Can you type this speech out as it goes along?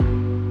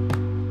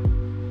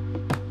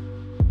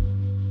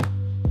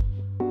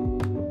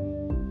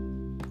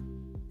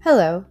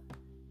Hello,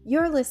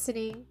 you're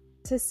listening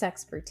to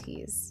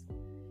Sexpertise,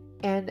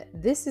 and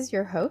this is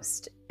your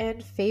host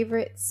and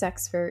favorite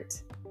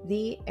sexpert,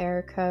 the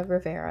Erica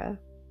Rivera.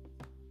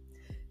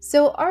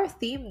 So our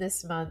theme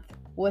this month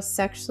was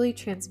sexually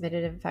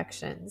transmitted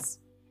infections.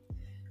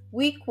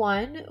 Week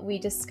 1, we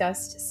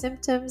discussed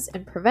symptoms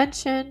and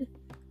prevention.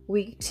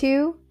 Week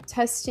 2,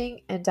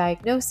 testing and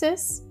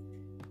diagnosis.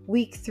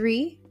 Week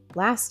 3,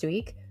 last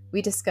week,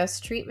 we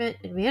discussed treatment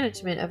and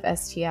management of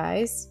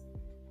STIs.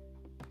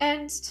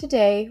 And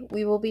today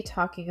we will be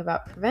talking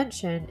about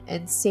prevention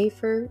and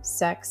safer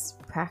sex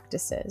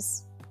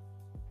practices.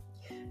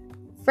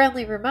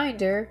 Friendly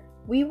reminder,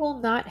 we will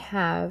not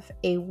have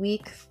a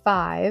week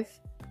 5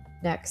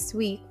 next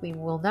week. We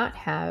will not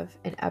have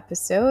an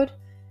episode,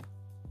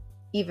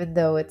 even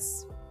though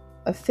it's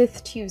a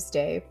 5th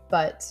Tuesday,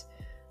 but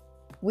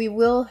we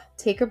will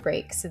take a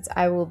break since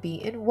I will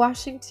be in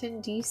Washington,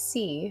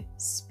 D.C.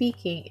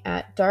 speaking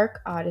at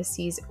Dark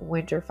Odyssey's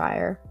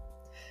Winterfire.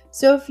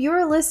 So if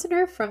you're a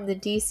listener from the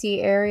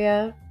DC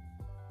area,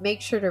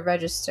 make sure to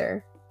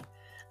register.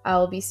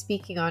 I'll be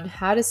speaking on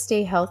how to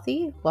stay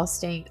healthy while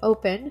staying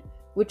open,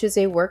 which is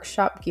a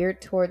workshop geared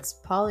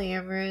towards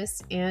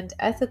polyamorous and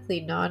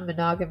ethically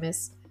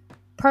non-monogamous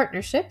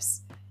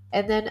partnerships.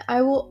 And then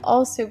I will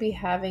also be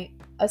having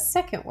a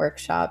second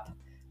workshop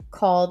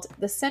called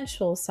The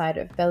Sensual Side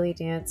of Belly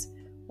Dance,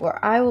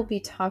 where I will be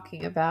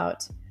talking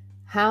about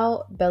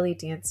how belly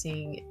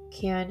dancing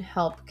can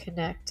help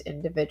connect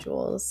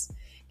individuals.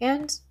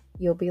 And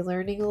you'll be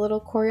learning a little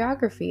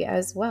choreography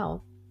as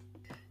well.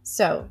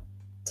 So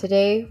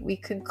today we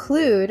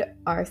conclude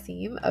our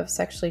theme of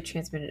sexually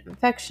transmitted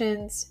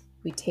infections.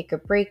 We take a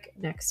break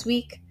next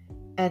week.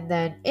 And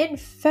then in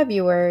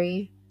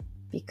February,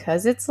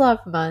 because it's Love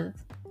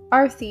Month,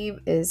 our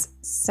theme is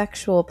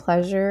sexual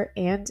pleasure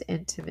and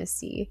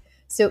intimacy.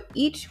 So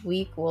each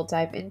week we'll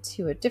dive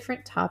into a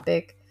different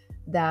topic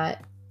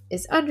that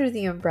is under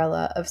the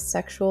umbrella of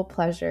sexual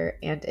pleasure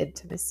and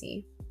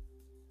intimacy.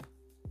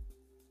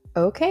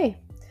 Okay,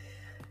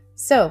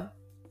 so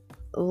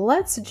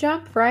let's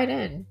jump right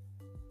in.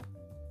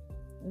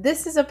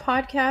 This is a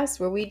podcast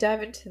where we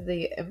dive into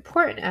the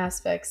important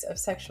aspects of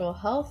sexual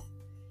health,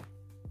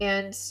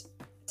 and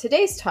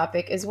today's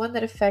topic is one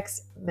that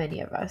affects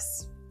many of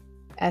us: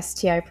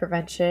 STI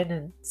prevention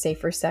and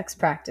safer sex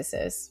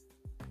practices.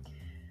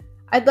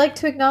 I'd like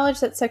to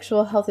acknowledge that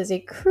sexual health is a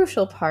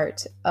crucial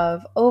part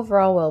of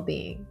overall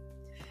well-being,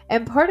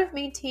 and part of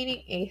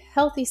maintaining a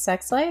healthy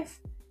sex life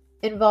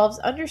involves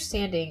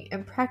understanding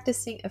and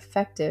practicing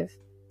effective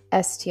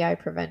STI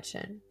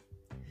prevention.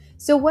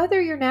 So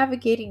whether you're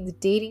navigating the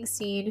dating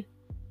scene,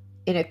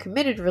 in a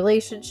committed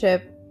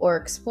relationship, or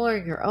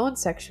exploring your own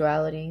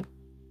sexuality,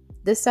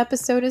 this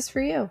episode is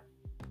for you.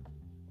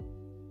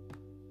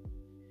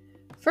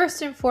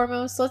 First and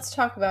foremost, let's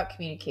talk about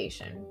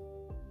communication.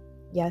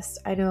 Yes,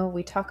 I know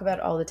we talk about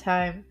it all the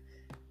time,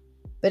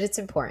 but it's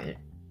important.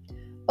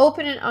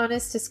 Open and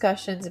honest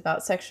discussions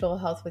about sexual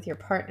health with your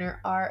partner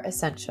are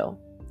essential.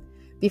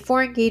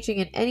 Before engaging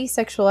in any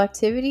sexual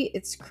activity,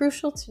 it's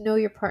crucial to know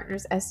your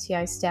partner's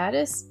STI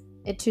status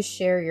and to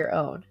share your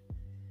own.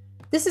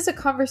 This is a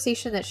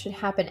conversation that should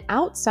happen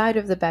outside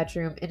of the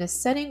bedroom in a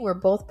setting where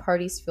both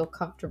parties feel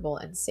comfortable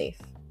and safe.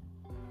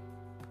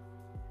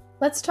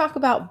 Let's talk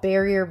about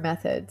barrier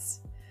methods.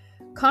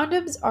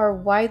 Condoms are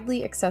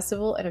widely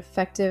accessible and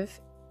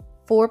effective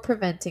for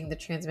preventing the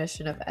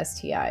transmission of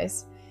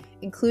STIs,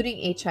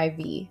 including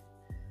HIV.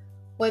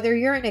 Whether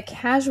you're in a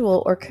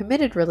casual or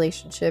committed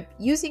relationship,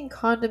 using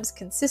condoms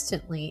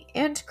consistently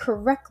and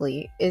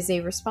correctly is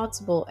a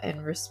responsible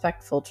and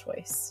respectful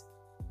choice.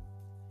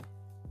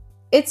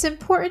 It's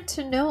important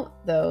to note,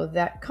 though,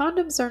 that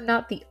condoms are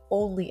not the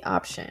only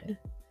option.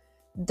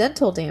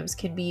 Dental dams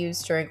can be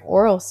used during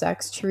oral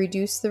sex to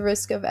reduce the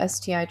risk of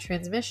STI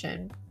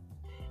transmission.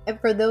 And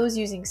for those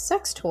using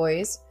sex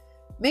toys,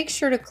 make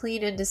sure to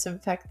clean and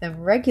disinfect them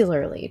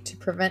regularly to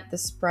prevent the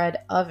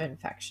spread of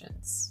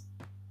infections.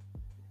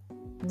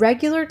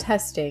 Regular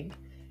testing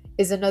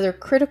is another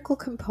critical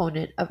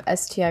component of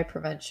STI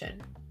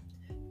prevention.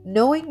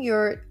 Knowing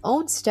your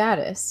own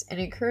status and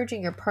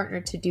encouraging your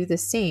partner to do the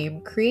same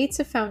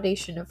creates a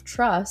foundation of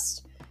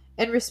trust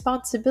and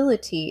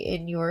responsibility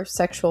in your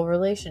sexual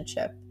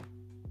relationship.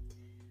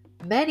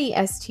 Many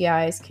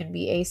STIs can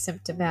be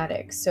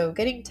asymptomatic, so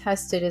getting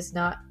tested is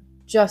not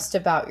just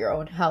about your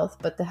own health,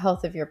 but the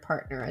health of your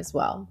partner as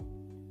well.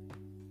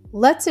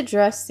 Let's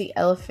address the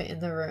elephant in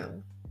the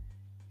room.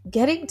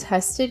 Getting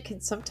tested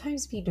can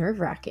sometimes be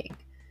nerve-wracking,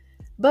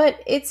 but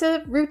it's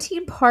a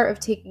routine part of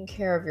taking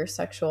care of your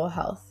sexual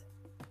health.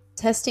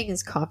 Testing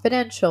is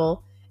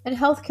confidential, and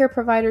healthcare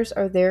providers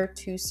are there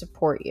to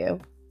support you.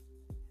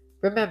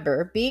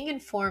 Remember, being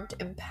informed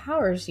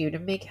empowers you to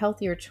make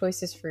healthier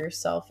choices for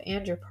yourself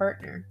and your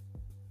partner.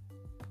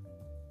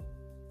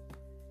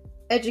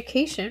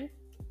 Education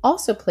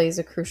also plays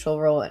a crucial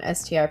role in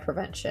STI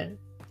prevention.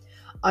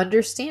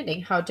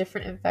 Understanding how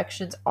different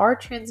infections are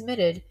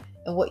transmitted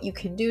and what you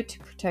can do to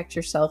protect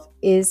yourself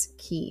is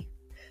key.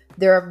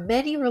 There are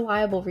many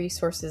reliable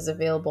resources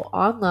available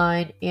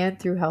online and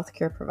through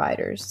healthcare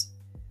providers.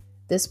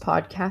 This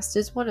podcast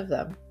is one of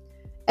them.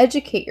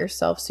 Educate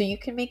yourself so you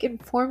can make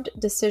informed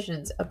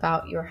decisions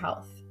about your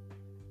health.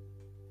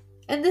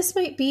 And this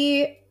might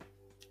be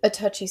a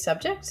touchy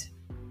subject,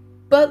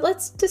 but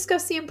let's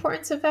discuss the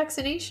importance of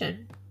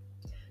vaccination.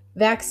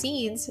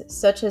 Vaccines,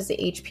 such as the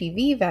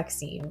HPV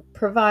vaccine,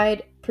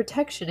 provide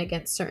protection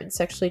against certain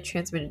sexually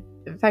transmitted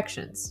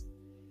infections.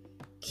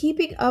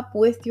 Keeping up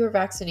with your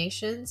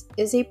vaccinations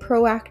is a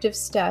proactive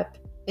step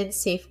in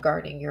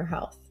safeguarding your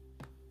health.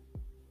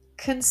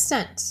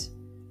 Consent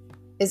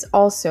is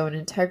also an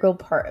integral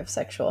part of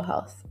sexual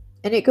health,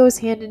 and it goes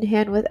hand in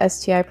hand with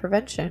STI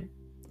prevention.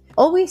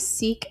 Always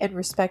seek and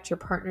respect your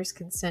partner's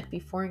consent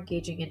before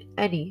engaging in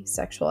any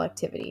sexual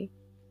activity.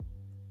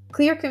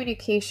 Clear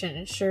communication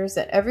ensures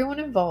that everyone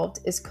involved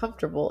is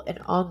comfortable and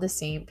on the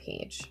same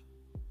page.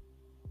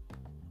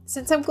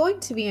 Since I'm going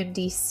to be in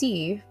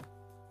DC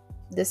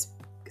this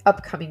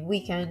upcoming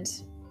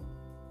weekend,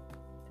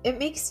 it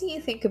makes me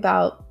think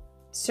about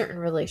certain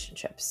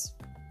relationships.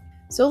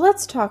 So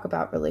let's talk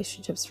about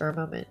relationships for a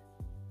moment.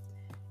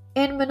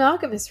 In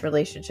monogamous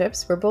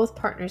relationships, where both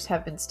partners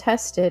have been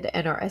tested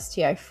and are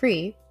STI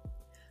free,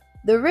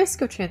 the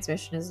risk of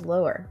transmission is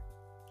lower.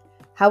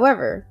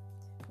 However,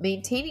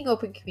 maintaining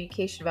open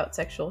communication about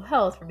sexual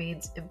health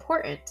remains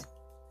important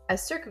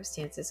as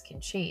circumstances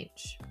can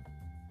change.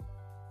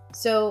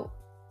 So,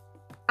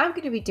 I'm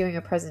going to be doing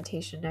a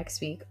presentation next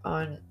week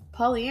on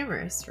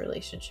polyamorous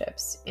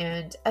relationships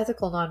and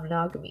ethical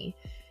non-monogamy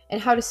and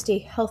how to stay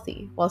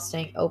healthy while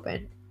staying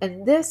open.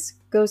 And this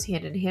goes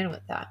hand in hand with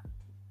that.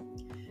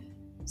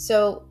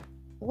 So,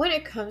 when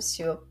it comes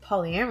to a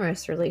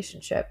polyamorous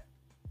relationship,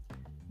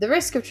 the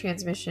risk of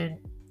transmission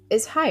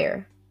is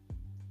higher.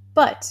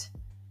 But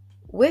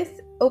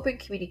with open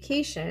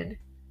communication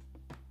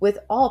with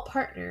all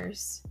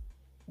partners,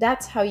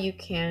 that's how you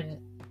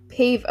can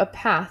pave a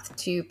path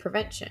to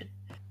prevention.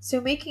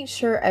 So making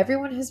sure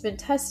everyone has been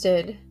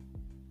tested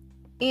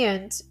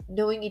and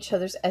knowing each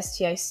other's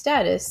STI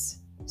status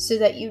so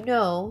that you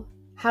know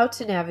how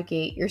to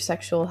navigate your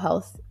sexual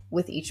health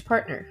with each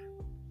partner.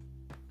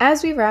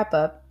 As we wrap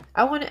up,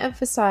 I want to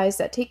emphasize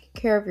that taking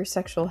care of your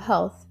sexual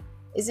health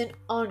is an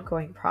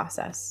ongoing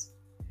process.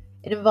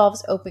 It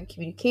involves open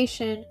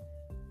communication,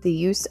 the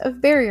use of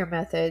barrier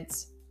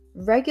methods,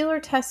 regular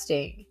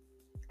testing,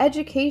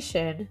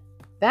 education,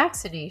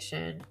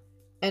 vaccination,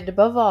 and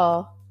above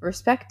all,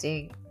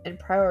 respecting and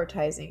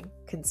prioritizing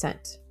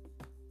consent.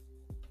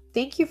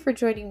 Thank you for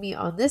joining me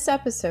on this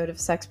episode of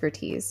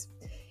Sexpertise.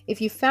 If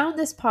you found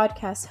this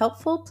podcast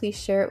helpful, please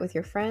share it with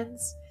your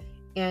friends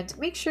and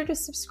make sure to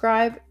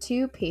subscribe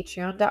to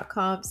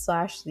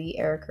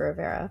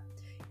patreon.com/theericarivera.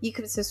 You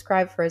can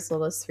subscribe for as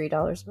little as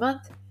 $3 a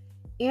month,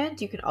 and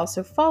you can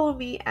also follow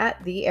me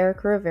at The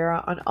Erica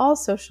Rivera on all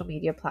social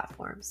media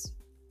platforms.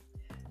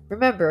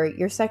 Remember,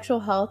 your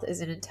sexual health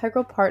is an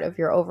integral part of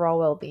your overall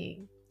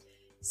well-being.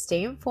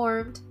 Stay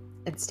informed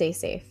and stay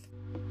safe.